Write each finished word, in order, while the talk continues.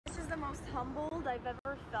most humbled I've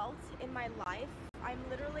ever felt in my life. I'm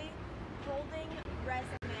literally holding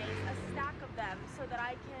resumes, a stack of them, so that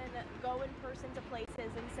I can go in person to places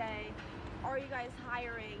and say, are you guys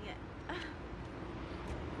hiring?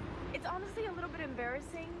 It's honestly a little bit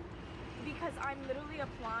embarrassing because I'm literally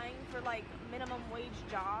applying for like minimum wage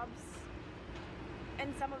jobs,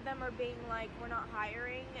 and some of them are being like, we're not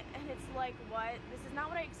hiring, and it's like, what? This is not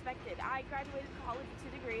what I expected. I graduated college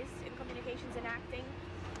with 2 degrees in communications and acting.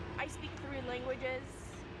 I speak 3 languages.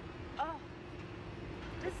 Oh,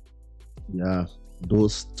 this. Yeah,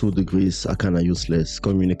 those 2 degrees are kind of useless.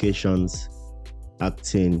 Communications,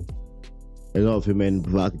 acting. A lot of women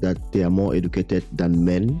brag that they are more educated than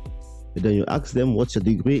men. And then you ask them, what's your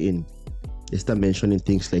degree in? They start mentioning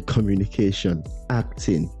things like communication,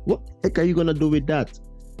 acting. What the heck are you going to do with that?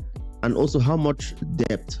 And also, how much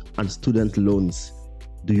debt and student loans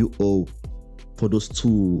do you owe for those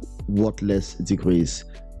 2 worthless degrees?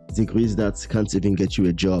 Degrees that can't even get you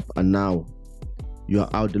a job. And now you are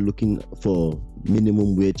out there looking for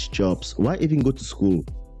minimum wage jobs. Why even go to school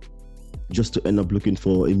just to end up looking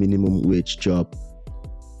for a minimum wage job?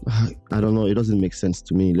 I don't know. It doesn't make sense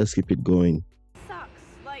to me. Let's keep it going. Sucks.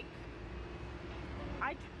 Like,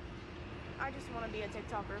 I just want to be a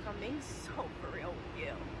TikToker if I'm being so for real with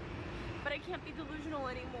you. But I can't be delusional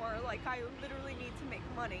anymore. Like, I literally need to make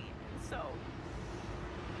money. And so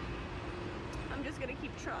I'm just gonna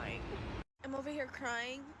keep trying. I'm over here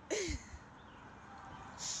crying.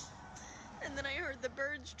 And then I heard the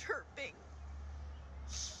birds chirping.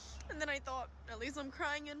 And then I thought, at least I'm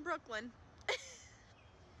crying in Brooklyn.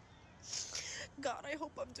 God, I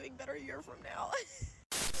hope I'm doing better a year from now.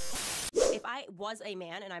 If I was a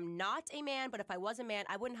man, and I'm not a man, but if I was a man,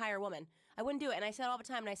 I wouldn't hire a woman. I wouldn't do it. And I say it all the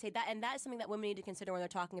time, and I say that, and that is something that women need to consider when they're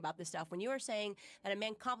talking about this stuff. When you are saying that a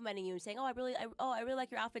man complimenting you and saying, I really like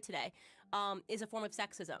your outfit today, is a form of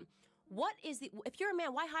sexism. What is the, if you're a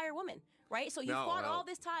man, why hire a woman, right? So you fought all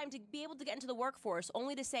this time to be able to get into the workforce,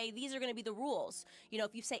 only to say these are going to be the rules. You know,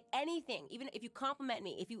 if you say anything, even if you compliment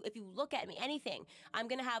me, if you look at me, anything, I'm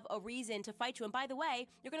going to have a reason to fight you. And by the way,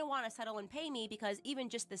 you're going to want to settle and pay me, because even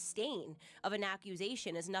just the stain of an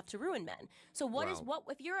accusation is enough to ruin men. So what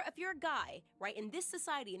if you're a guy, right, in this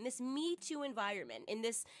society, in this Me Too environment, in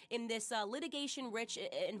this litigation-rich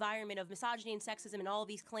environment of misogyny and sexism and all of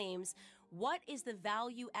these claims, what is the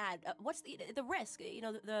value add? What's the risk? You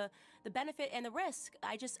know, the benefit and the risk.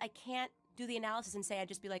 I can't do the analysis and say, I'd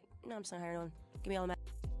just be like, no, I'm just not hiring anyone. Give me all the money.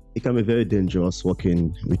 It can be very dangerous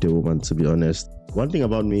working with a woman, to be honest. One thing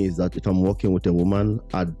about me is that if I'm working with a woman,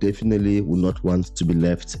 I definitely would not want to be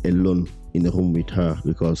left alone in the room with her,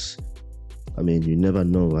 because, I mean, you never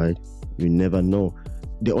know, right? You never know.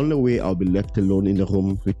 The only way I'll be left alone in the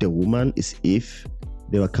room with a woman is if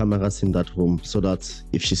there were cameras in that room, so that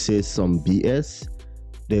if she says some BS,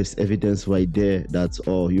 there's evidence right there that,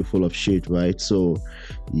 oh, you're full of shit, right? So,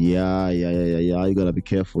 yeah. You gotta be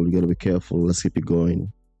careful. Let's keep it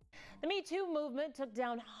going. The Me Too movement took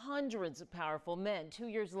down hundreds of powerful men. 2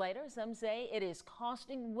 years later, some say it is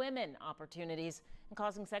costing women opportunities and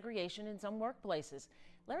causing segregation in some workplaces.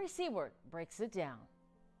 Larry Seward breaks it down.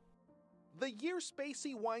 The year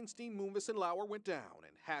Spacey, Weinstein, Moonves, and Lauer went down,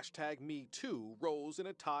 and hashtag #MeToo rose in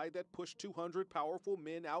a tide that pushed 200 powerful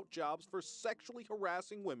men out jobs for sexually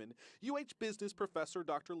harassing women. UH business professor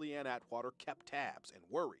Dr. Leanne Atwater kept tabs and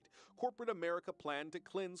worried. Corporate America planned to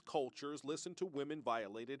cleanse cultures, listen to women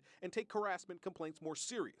violated, and take harassment complaints more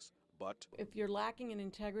serious. But if you're lacking in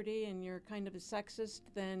integrity and you're kind of a sexist,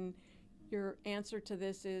 then your answer to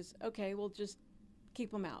this is, okay, we'll just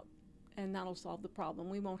keep them out. And that'll solve the problem.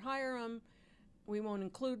 We won't hire them, we won't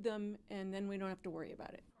include them, and then we don't have to worry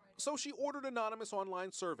about it. So she ordered anonymous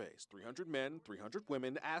online surveys. 300 men, 300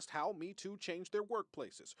 women asked how Me Too changed their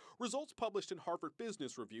workplaces. Results published in Harvard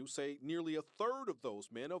Business Review say nearly a third of those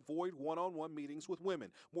men avoid one-on-one meetings with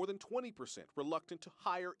women. More than 20% reluctant to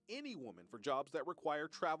hire any woman for jobs that require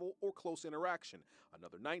travel or close interaction.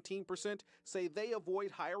 Another 19% say they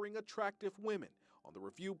avoid hiring attractive women. On the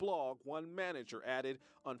review blog, one manager added,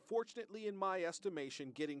 "Unfortunately, in my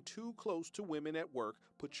estimation, getting too close to women at work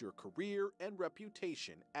puts your career and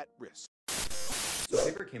reputation at risk." So a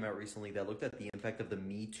paper came out recently that looked at the impact of the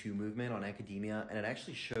Me Too movement on academia, and it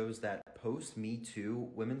actually shows that post-Me Too,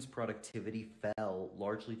 women's productivity fell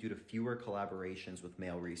largely due to fewer collaborations with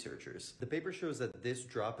male researchers. The paper shows that this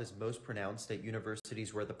drop is most pronounced at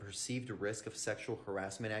universities where the perceived risk of sexual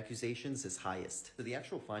harassment accusations is highest. So the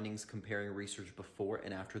actual findings comparing research before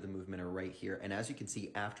and after the movement are right here, and as you can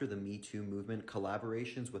see, after the Me Too movement,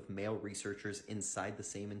 collaborations with male researchers inside the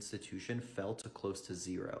same institution fell to close to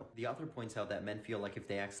zero. The author points out that men feel like if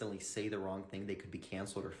they accidentally say the wrong thing, they could be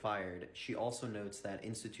canceled or fired. She also notes that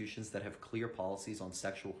institutions that have clear policies on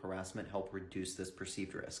sexual harassment help reduce this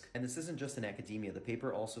perceived risk. And this isn't just in academia. The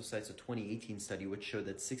paper also cites a 2018 study which showed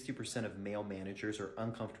that 60% of male managers are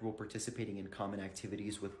uncomfortable participating in common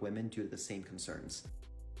activities with women due to the same concerns.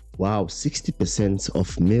 Wow, 60%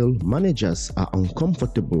 of male managers are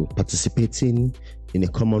uncomfortable participating in a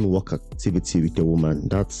common work activity with a woman.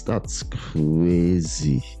 That's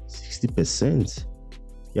crazy. 60%.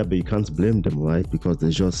 Yeah, but you can't blame them, right? Because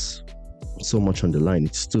there's just so much on the line.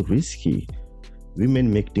 It's too risky.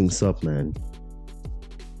 Women make things up, man.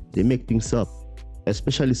 They make things up,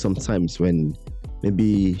 especially sometimes when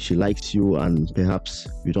maybe she likes you and perhaps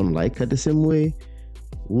you don't like her the same way.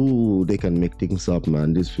 Ooh, they can make things up,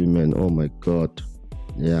 man. These women, oh my God.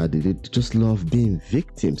 Yeah, they just love being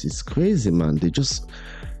victims. It's crazy, man. They just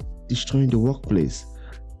destroying the workplace.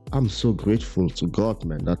 I'm so grateful to God,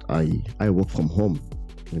 man, that I work from home.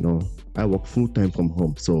 You know, I work full-time from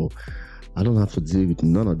home, so I don't have to deal with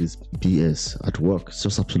none of this BS at work. It's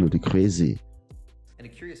just absolutely crazy. And a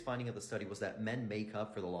curious finding of the study was that men make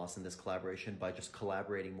up for the loss in this collaboration by just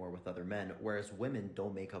collaborating more with other men, whereas women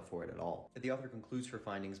don't make up for it at all. The author concludes her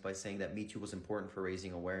findings by saying that Me Too was important for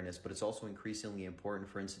raising awareness, but it's also increasingly important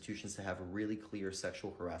for institutions to have really clear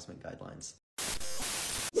sexual harassment guidelines.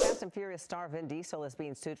 Fast and Furious star Vin Diesel is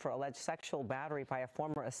being sued for alleged sexual battery by a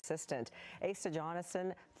former assistant. Asa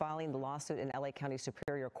Jonasson filing the lawsuit in LA County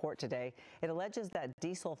Superior Court today. It alleges that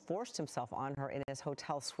Diesel forced himself on her in his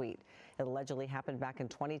hotel suite. It allegedly happened back in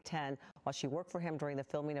 2010 while she worked for him during the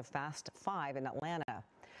filming of Fast 5 in Atlanta.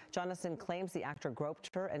 Jonasson claims the actor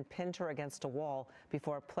groped her and pinned her against a wall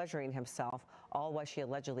before pleasuring himself, all while she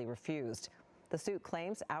allegedly refused. The suit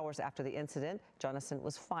claims hours after the incident, Jonasson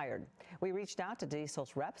was fired. We reached out to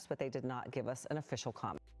Diesel's reps, but they did not give us an official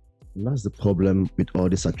comment. And that's the problem with all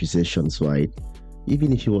these accusations, right?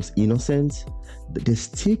 Even if he was innocent, the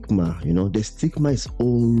stigma, the stigma is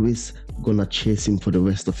always gonna chase him for the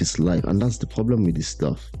rest of his life. And that's the problem with this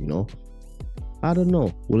stuff, I don't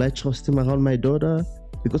know. Will I trust him around my daughter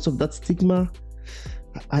because of that stigma?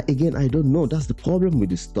 I don't know. That's the problem with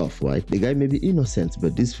this stuff, right? The guy may be innocent,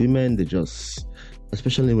 but these women, they just,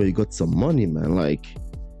 especially when you got some money, man, like,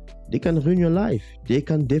 they can ruin your life. They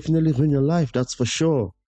can definitely ruin your life, that's for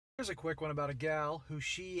sure. Here's a quick one about a gal who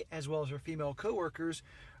she, as well as her female co-workers,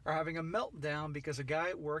 are having a meltdown because a guy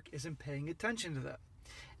at work isn't paying attention to them.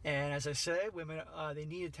 And as I say, women, they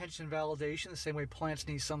need attention and validation the same way plants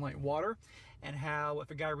need sunlight and water. And how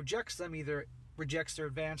if a guy rejects them, either rejects their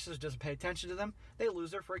advances, doesn't pay attention to them, they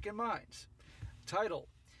lose their freaking minds. Title: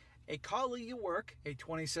 A colleague at work, a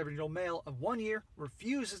 27-year-old male of 1 year,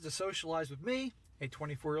 refuses to socialize with me, a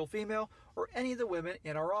 24-year-old female, or any of the women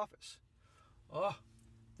in our office. Oh,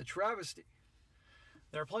 the travesty.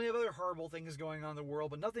 There are plenty of other horrible things going on in the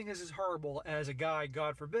world, but nothing is as horrible as a guy,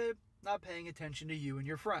 God forbid, not paying attention to you and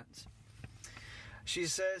your friends. She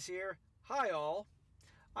says here, "Hi all.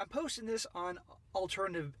 I'm posting this on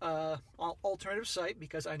alternative site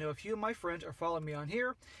because I know a few of my friends are following me on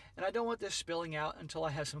here, and I don't want this spilling out until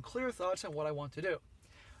I have some clear thoughts on what I want to do."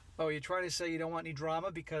 Oh, you're trying to say you don't want any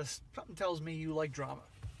drama because something tells me you like drama.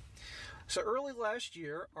 So early last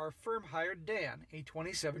year, our firm hired Dan, a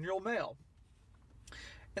 27-year-old male.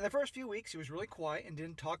 In the first few weeks, he was really quiet and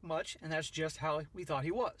didn't talk much, and that's just how we thought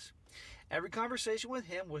he was. Every conversation with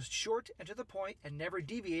him was short and to the point and never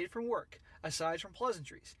deviated from work, aside from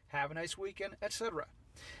pleasantries, have a nice weekend, etc.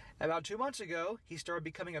 About 2 months ago, he started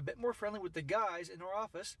becoming a bit more friendly with the guys in our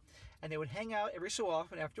office, and they would hang out every so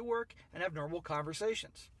often after work and have normal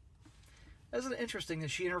conversations. Isn't it interesting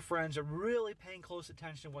that she and her friends are really paying close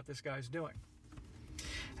attention to what this guy's doing?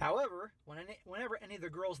 However, whenever any of the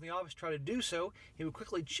girls in the office tried to do so, he would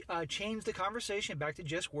quickly change the conversation back to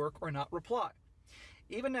just work or not reply.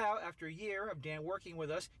 Even now, after a year of Dan working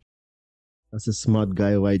with us... That's a smart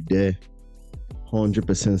guy right there.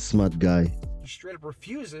 100% smart guy. He straight up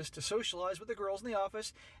refuses to socialize with the girls in the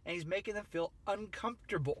office, and he's making them feel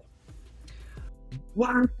uncomfortable.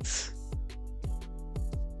 What? This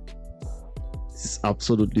is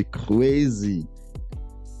absolutely crazy.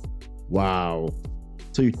 Wow.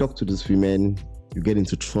 So you talk to these women, you get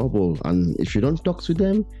into trouble, and if you don't talk to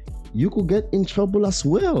them, you could get in trouble as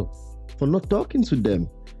well for not talking to them.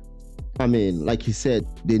 I mean, like he said,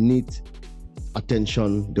 they need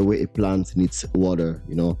attention the way a plant needs water,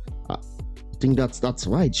 you know. I think that's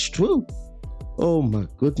right. It's true. Oh my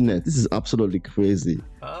goodness, this is absolutely crazy.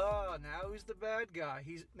 Oh, now he's the bad guy.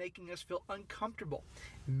 He's making us feel uncomfortable.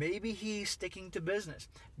 Maybe he's sticking to business.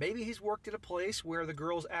 Maybe he's worked at a place where the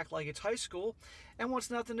girls act like it's high school and wants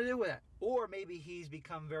nothing to do with it. Or maybe he's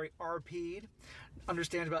become very RP'd,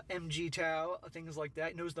 understands about MG Tau, things like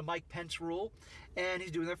that, knows the Mike Pence rule, and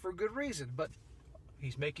he's doing that for a good reason. But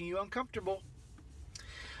he's making you uncomfortable.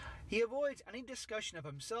 He avoids any discussion of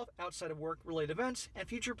himself outside of work-related events and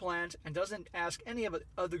future plans and doesn't ask any of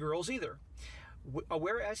the girls either.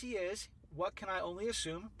 Aware as he is, what can I only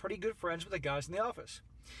assume, pretty good friends with the guys in the office.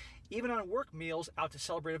 Even on work meals out to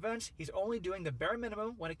celebrate events, he's only doing the bare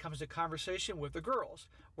minimum when it comes to conversation with the girls,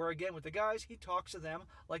 where again with the guys, he talks to them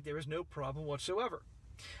like there is no problem whatsoever.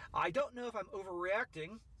 I don't know if I'm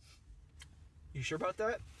overreacting. You sure about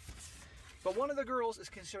that? But one of the girls is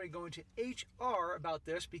considering going to HR about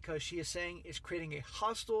this because she is saying it's creating a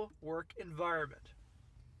hostile work environment.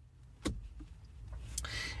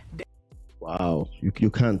 Wow, you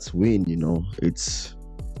can't win, you know. It's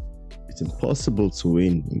impossible to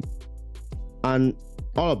win. And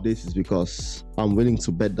all of this is because I'm willing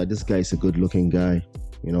to bet that this guy is a good-looking guy,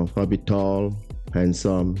 you know, probably tall,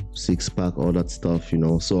 handsome, six-pack, all that stuff, you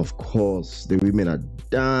know. So of course the women are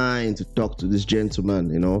dying to talk to this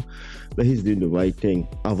gentleman, you know. But he's doing the right thing.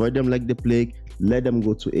 Avoid them like the plague. Let them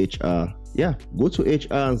go to HR. Yeah, go to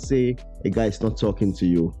HR and say a guy is not talking to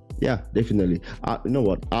you. Yeah, definitely. You know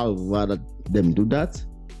what? I'll rather them do that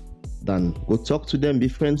than go talk to them, be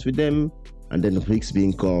friends with them, and then risk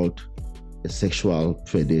being called a sexual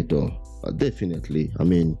predator. Definitely. I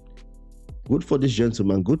mean, good for this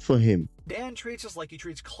gentleman. Good for him. Dan treats us like he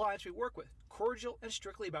treats clients we work with. Cordial and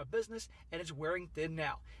strictly about business, and it's wearing thin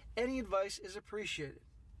now. Any advice is appreciated.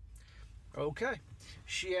 Okay,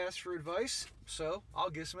 she asked for advice, so I'll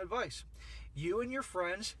give some advice. You and your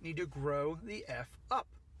friends need to grow the F up.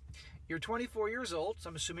 You're 24 years old, so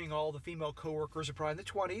I'm assuming all the female coworkers are probably in the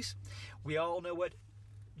 20s. We all know what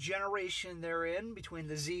generation they're in between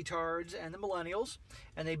the Z-tards and the millennials,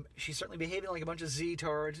 and she's certainly behaving like a bunch of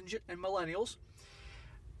Z-tards and millennials.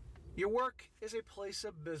 Your work is a place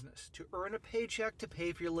of business to earn a paycheck to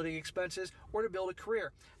pay for your living expenses or to build a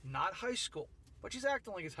career, not high school. But she's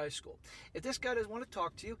acting like it's high school. If this guy doesn't want to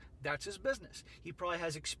talk to you, that's his business. He probably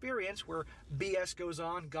has experience where BS goes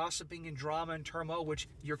on, gossiping and drama and turmoil, which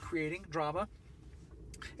you're creating, drama,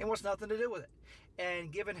 and wants nothing to do with it.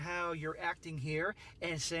 And given how you're acting here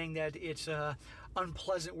and saying that it's a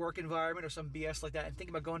unpleasant work environment or some BS like that and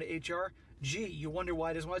thinking about going to HR, gee, you wonder why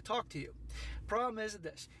he doesn't want to talk to you. Problem is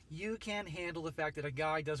this, you can't handle the fact that a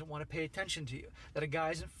guy doesn't want to pay attention to you, that a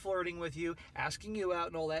guy isn't flirting with you, asking you out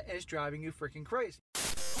and all that, and it's driving you freaking crazy.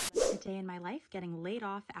 A day in my life getting laid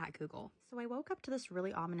off at Google. So I woke up to this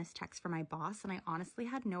really ominous text from my boss, and I honestly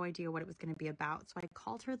had no idea what it was going to be about. So I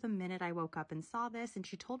called her the minute I woke up and saw this, and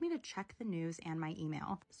she told me to check the news and my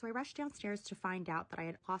email. So I rushed downstairs to find out that I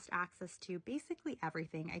had lost access to basically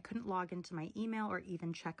everything. I couldn't log into my email or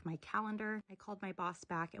even check my calendar. I called my boss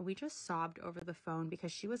back, and we just sobbed over the phone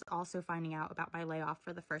because she was also finding out about my layoff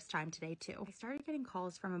for the first time today too. I started getting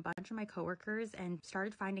calls from a bunch of my coworkers and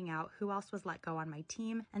started finding out who else was let go on my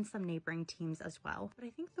team and some neighboring teams as well. But I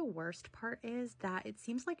think the worst part is that it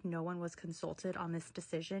seems like no one was consulted on this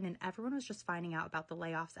decision and everyone was just finding out about the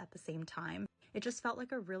layoffs at the same time. It just felt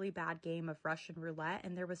like a really bad game of Russian roulette,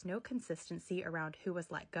 and there was no consistency around who was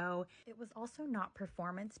let go. It was also not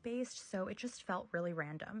performance-based, so it just felt really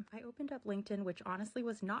random. I opened up LinkedIn, which honestly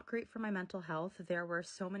was not great for my mental health. There were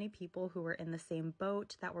so many people who were in the same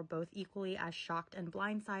boat that were both equally as shocked and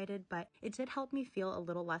blindsided, but it did help me feel a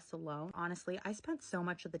little less alone. Honestly, I spent so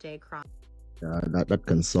much of the day crying. That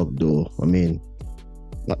can suck though. I mean,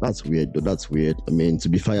 that's weird though. That's weird. I mean, to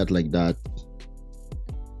be fired like that,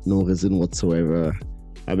 no reason whatsoever.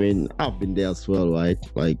 I mean, I've been there as well, right?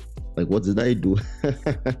 Like what did I do?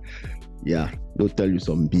 Yeah, they'll tell you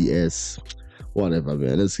some BS. Whatever,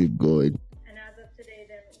 man. Let's keep going. And as of today,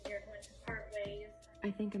 then you're going to part ways.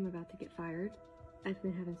 I think I'm about to get fired. I've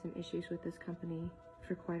been having some issues with this company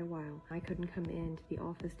for quite a while. I couldn't come into the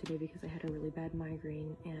office today because I had a really bad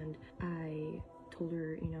migraine, and I told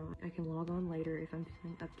her, you know, I can log on later if I'm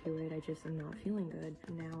feeling up too late. I just am not feeling good.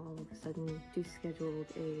 Now all of a sudden she scheduled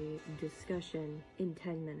a discussion in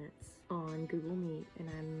 10 minutes on Google Meet,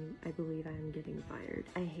 and I believe I'm getting fired.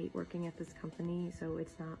 I hate working at this company, so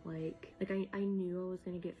it's not like I knew I was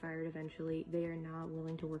going to get fired eventually. They are not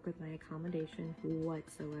willing to work with my accommodation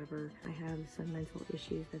whatsoever. I have some mental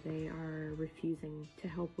issues that they are refusing to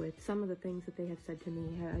help with. Some of the things that they have said to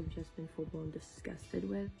me, I've just been full-blown disgusted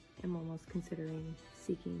with. I'm almost considering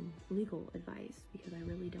seeking legal advice because I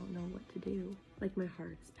really don't know what to do. Like, my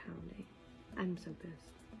heart's pounding. I'm so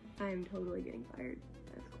pissed. I'm totally getting fired.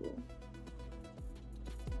 That's cool.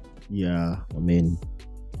 Yeah, I mean,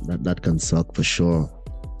 that can suck for sure.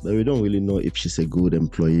 But we don't really know if she's a good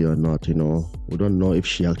employee or not, you know. We don't know if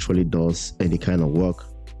she actually does any kind of work.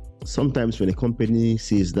 Sometimes when a company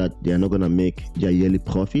sees that they are not going to make their yearly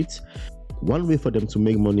profits, one way for them to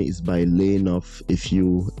make money is by laying off a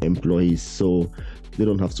few employees so they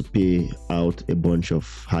don't have to pay out a bunch of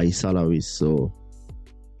high salaries. So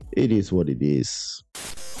it is what it is.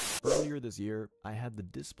 Earlier this year, I had the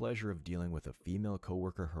displeasure of dealing with a female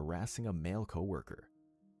coworker harassing a male coworker.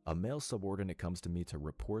 A male subordinate comes to me to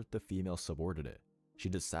report the female subordinate. She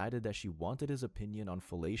decided that she wanted his opinion on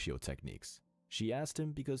fellatio techniques. She asked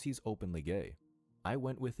him because he's openly gay. I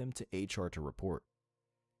went with him to HR to report.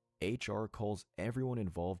 HR calls everyone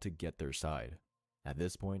involved to get their side. At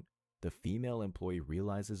this point, the female employee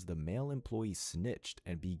realizes the male employee snitched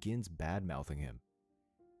and begins bad-mouthing him.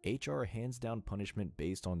 HR hands down punishment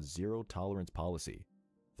based on zero tolerance policy.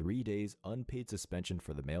 3 days unpaid suspension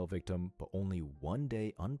for the male victim, but only 1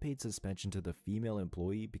 day unpaid suspension to the female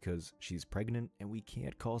employee because she's pregnant and we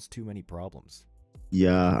can't cause too many problems.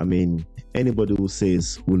 Yeah, I mean, anybody who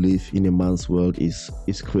says we live in a man's world is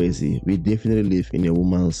crazy. We definitely live in a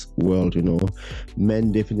woman's world, you know.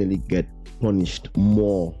 Men definitely get punished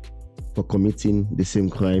more for committing the same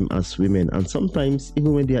crime as women. And sometimes,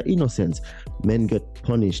 even when they are innocent, men get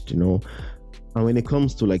punished, you know. And when it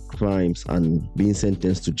comes to like crimes and being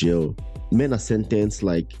sentenced to jail, men are sentenced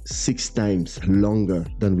like 6 times longer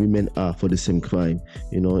than women are for the same crime.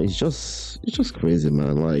 You know, it's just crazy,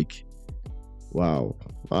 man. Like, wow,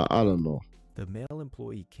 I don't know. The male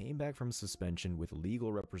employee came back from suspension with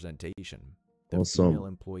legal representation. The Awesome. female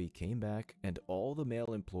employee came back and all the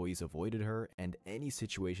male employees avoided her and any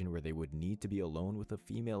situation where they would need to be alone with a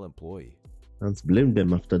female employee. Can't blame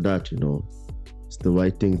them after that, you know. It's the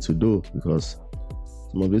right thing to do because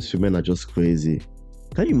some of these women are just crazy.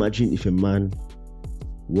 Can you imagine if a man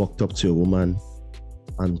walked up to a woman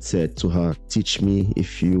and said to her, "Teach me a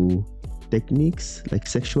few techniques, like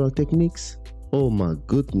sexual techniques"? Oh my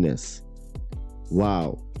goodness.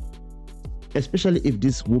 Wow. Especially if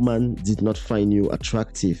this woman did not find you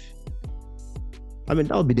attractive. I mean,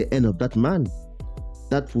 that would be the end of that man.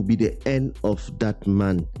 That would be the end of that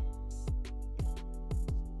man.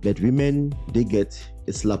 But women, they get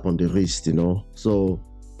a slap on the wrist, you know. So,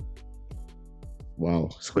 wow,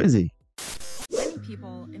 it's crazy. Many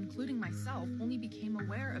people, including myself, only became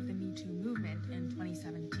aware of the Me Too movement in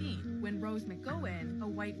 2017 when Rose McGowan, a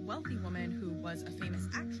white wealthy woman who was a famous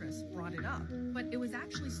actress, brought it up. But it was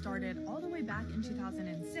actually started all the way back in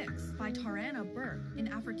 2006 by Tarana Burke, an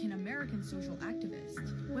African-American social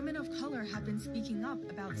activist. Women of color have been speaking up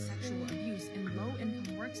about sexual abuse in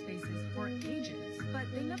low-income workspaces for ages, but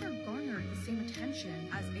they never garnered the same attention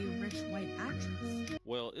as a rich white actress.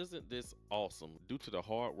 Well, isn't this awesome? Due to the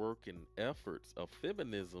hard work and efforts of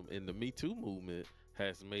feminism in the Me Too movement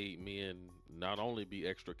has made men not only be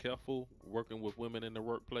extra careful working with women in the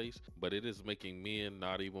workplace, but it is making men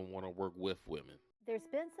not even want to work with women. There's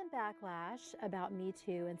been some backlash about Me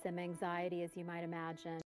Too and some anxiety, as you might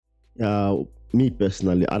imagine. Me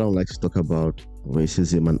personally, I don't like to talk about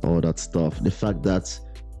racism and all that stuff. The fact that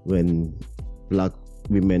when black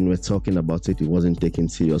women were talking about it, it wasn't taken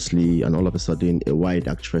seriously, and all of a sudden a white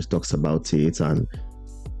actress talks about it and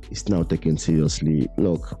it's now taken seriously.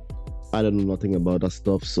 Look, I don't know nothing about that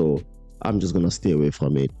stuff, so I'm just gonna stay away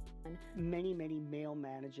from it. Many male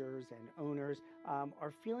managers and owners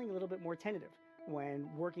are feeling a little bit more tentative when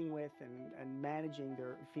working with and managing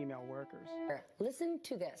their female workers. Listen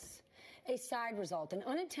to this. A side result, an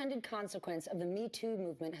unintended consequence of the Me Too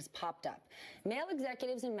movement has popped up. Male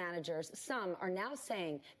executives and managers, some are now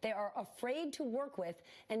saying they are afraid to work with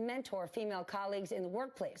and mentor female colleagues in the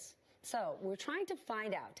workplace. So we're trying to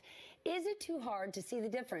find out, is it too hard to see the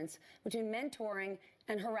difference between mentoring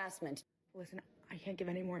and harassment? Listen, I can't give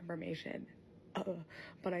any more information.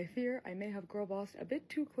 but I fear I may have girl bossed a bit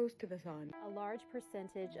too close to the sun. A large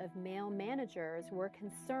percentage of male managers were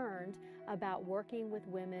concerned about working with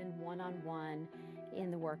women one-on-one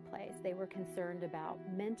in the workplace. They were concerned about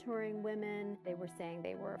mentoring women. They were saying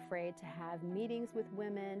they were afraid to have meetings with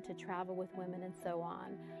women, to travel with women, and so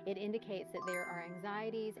on. It indicates that there are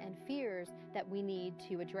anxieties and fears that we need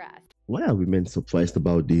to address. Why are women surprised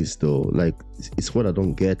about this though? Like, it's what I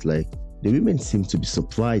don't get. Like, the women seem to be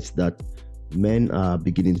surprised that men are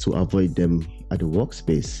beginning to avoid them at the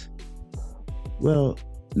workspace. Well,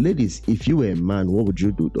 ladies, if you were a man, what would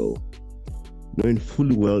you do though? Knowing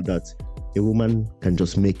fully well that a woman can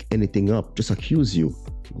just make anything up, just accuse you,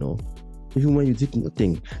 even when you did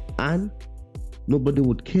nothing, and nobody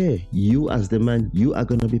would care. You as the man, you are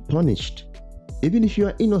gonna be punished. Even if you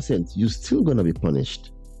are innocent, you're still gonna be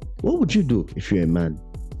punished. What would you do if you're a man?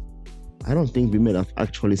 I don't think women have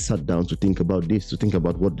actually sat down to think about this, to think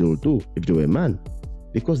about what they will do if they were a man,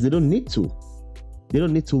 because they don't need to. They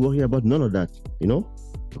don't need to worry about none of that,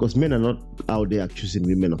 because men are not out there accusing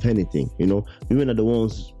women of anything, Women are the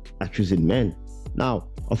ones accusing men. Now,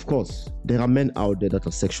 of course, there are men out there that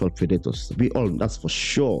are sexual predators. That's for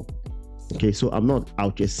sure. Okay, so I'm not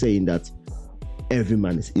out here saying that every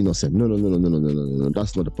man is innocent. No.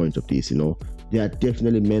 That's not the point of this, There are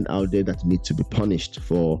definitely men out there that need to be punished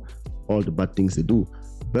for all the bad things they do.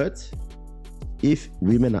 But if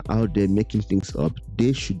women are out there making things up,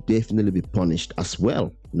 they should definitely be punished as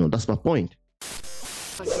well. That's my point.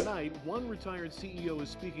 Tonight, one retired CEO is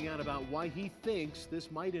speaking out about why he thinks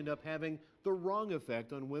this might end up having the wrong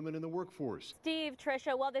effect on women in the workforce. Steve,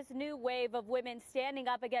 Tricia, well, this new wave of women standing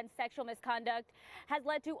up against sexual misconduct has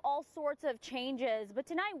led to all sorts of changes. But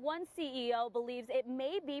tonight, one CEO believes it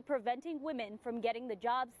may be preventing women from getting the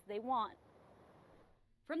jobs they want.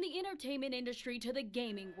 From the entertainment industry to the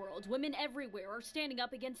gaming world, women everywhere are standing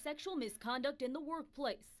up against sexual misconduct in the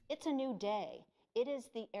workplace. It's a new day. It is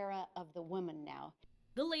the era of the woman now.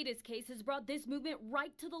 The latest case has brought this movement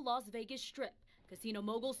right to the Las Vegas Strip. Casino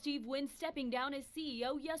mogul Steve Wynn stepping down as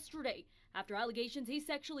CEO yesterday after allegations he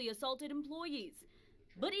sexually assaulted employees.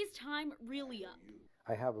 But is time really up?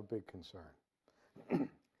 I have a big concern,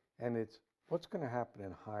 and it's what's going to happen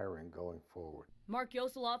in hiring going forward. Mark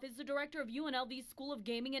Yosoloff is the director of UNLV's School of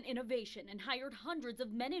Gaming and Innovation and hired hundreds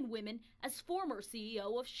of men and women as former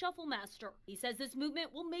CEO of Shufflemaster. He says this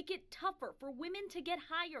movement will make it tougher for women to get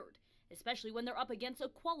hired, especially when they're up against a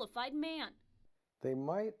qualified man. They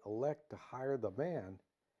might elect to hire the man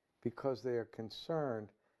because they are concerned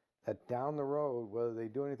that down the road, whether they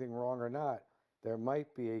do anything wrong or not, there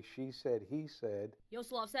might be a she said, he said.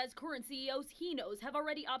 Yosoloff says current CEOs he knows have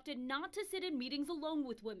already opted not to sit in meetings alone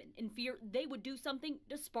with women in fear they would do something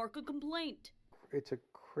to spark a complaint. It's a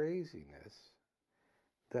craziness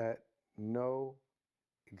that no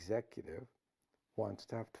executive wants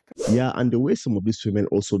to have to. Yeah, and the way some of these women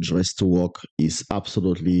also dress to work is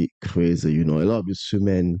absolutely crazy. A lot of these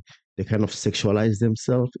women, they kind of sexualize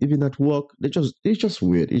themselves, even at work. It's just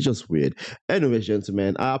weird. It's just weird. Anyways,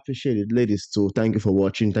 gentlemen, I appreciate it. Ladies too, thank you for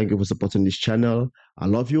watching. Thank you for supporting this channel. I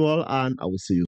love you all, and I will see you